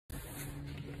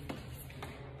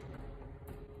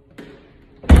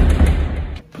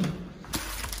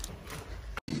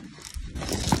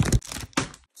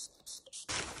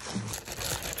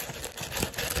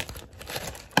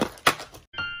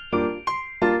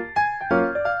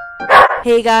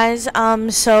Hey guys,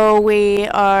 so we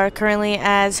are currently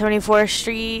at 74th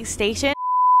Street Station.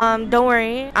 Don't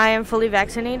worry, I am fully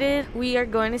vaccinated. We are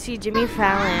going to see Jimmy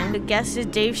Fallon. The guest is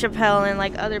Dave Chappelle and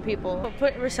like other people. Oh,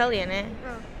 put Roselli in it.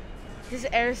 Oh. This is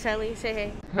Araceli, say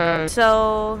hey. Hi.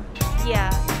 So,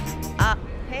 yeah.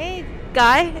 Hey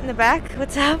guy in the back,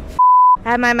 what's up?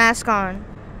 I have my mask on.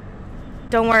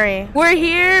 Don't worry. We're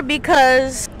here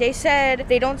because they said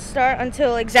they don't start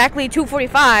until exactly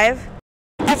 2:45.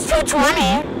 That's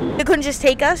 2:20. They couldn't just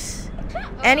take us.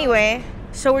 Anyway,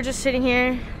 so we're just sitting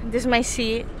here. This is my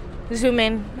seat. Zoom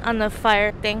in on the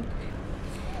fire thing.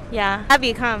 Yeah.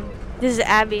 Abby, come. This is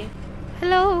Abby.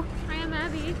 Hello. I am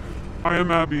Abby. I am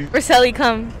Abby. Roselli,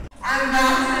 come.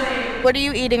 What are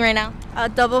you eating right now? A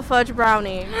double fudge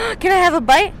brownie. Can I have a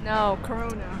bite? No,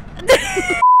 Corona.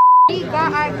 We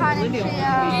got iconic trio.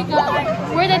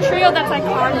 We're the trio that's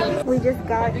iconic. We just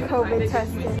got COVID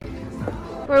tested.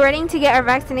 We're waiting to get our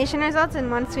vaccination results, and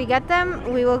once we get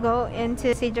them, we will go in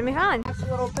to see Jimmy Fallon. A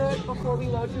little bit before we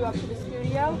load you up to the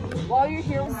studio. While you're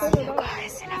here, we'll see you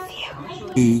guys in a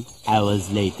few. 2 hours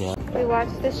later. We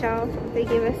watched the show. They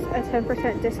gave us a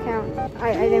 10% discount.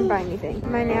 I didn't buy anything.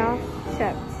 My nail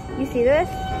steps. You see this?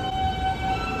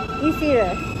 You see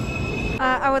this?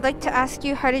 I would like to ask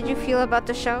you, how did you feel about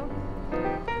the show?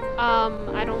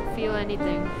 I don't feel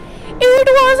anything. It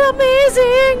was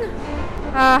amazing!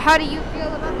 How do you feel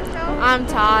about the show? I'm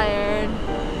tired.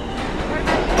 What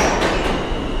about you?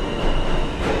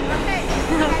 Okay,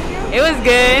 how about you? It was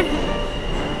good.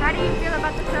 How do you feel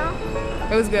about the show?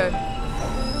 It was good.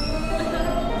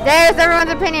 There's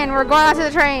everyone's opinion. We're going out to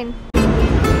the train.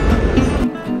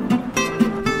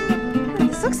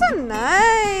 This looks so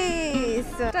nice.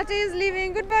 Tati is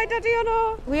leaving. Goodbye,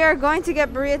 Tatiana. We are going to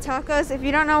get Birria tacos. If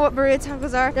you don't know what Birria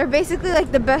tacos are, they're basically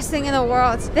like the best thing in the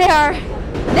world. They're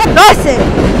busted.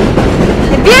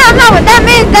 If you don't know what that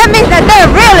means that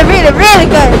they're really, really, really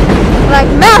good. Like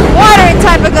mouth-watering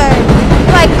type of good.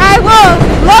 Like I will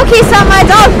low-key sell my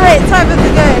dog for it type of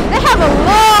good. They have a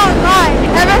long line.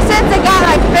 Ever since it got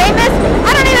like famous,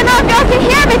 I don't even know if y'all can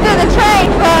hear me through the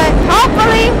train, but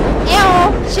hopefully,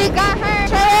 she got her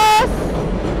churros.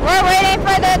 We're waiting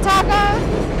for the tacos,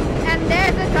 and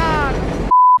there's the dog.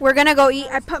 We're gonna go eat.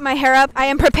 I put my hair up. I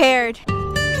am prepared.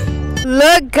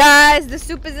 Look, guys, the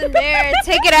soup is in there.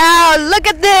 Take it out. Look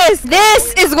at this.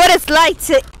 This is what it's like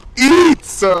to Eat,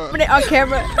 sir. put it on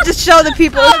camera. Just show the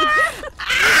people.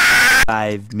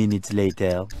 5 minutes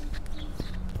later.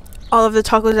 All of the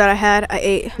tacos that I had, I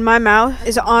ate. My mouth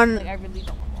is on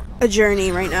a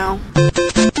journey right now.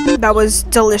 That was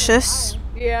delicious.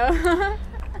 Yeah.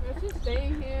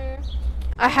 Staying here.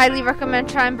 I highly recommend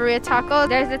trying Birria tacos.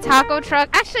 There's the taco truck.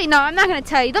 Actually, no, I'm not gonna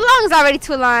tell you. The line is already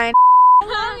too long. The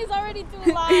line is already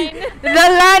too long. The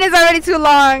line is already too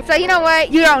long. So you know what?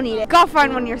 You don't need it. Go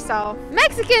find one yourself.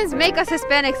 Mexicans make us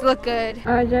Hispanics look good.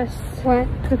 I just went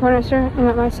to the corner store and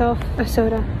got myself a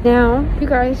soda. Now, you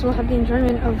guys will have the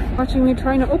enjoyment of watching me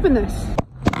trying to open this.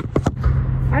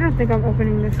 I don't think I'm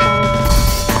opening this, guys.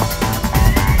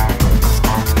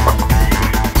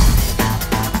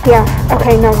 Yeah,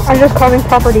 okay, no. I'm just causing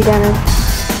property damage.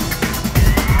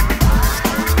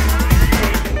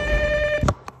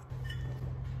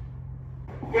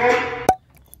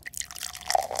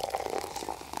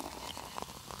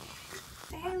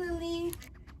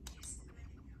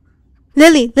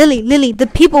 Lily, the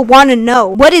people want to know.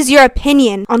 What is your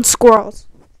opinion on squirrels?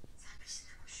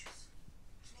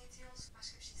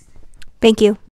 Thank you.